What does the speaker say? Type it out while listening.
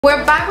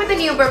We're back with the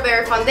new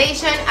Burberry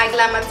foundation at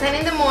Glam at 10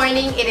 in the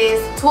morning. It is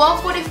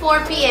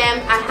 12:44 p.m.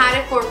 I had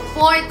it for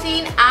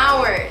 14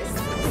 hours.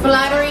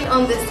 Flattering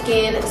on the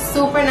skin,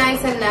 super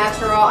nice and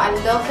natural. I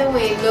love the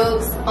way it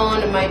looks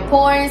on my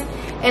pores.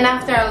 And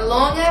after a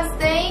long ass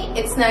day,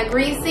 it's not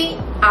greasy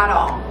at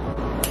all.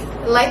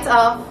 Lights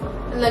off.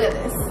 Look at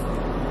this.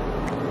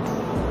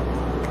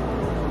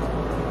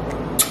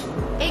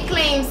 It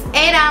claims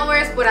 8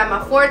 hours, but I'm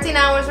at 14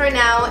 hours right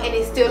now, and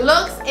it still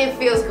looks and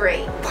feels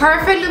great.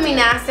 Perfect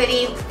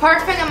luminosity,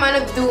 perfect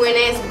amount of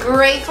dewiness,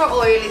 great for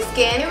oily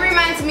skin. It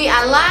reminds me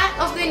a lot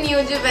of the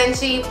new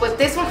Givenchy, but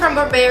this one from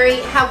Burberry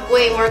have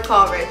way more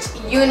coverage.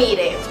 You need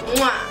it.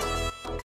 Mwah.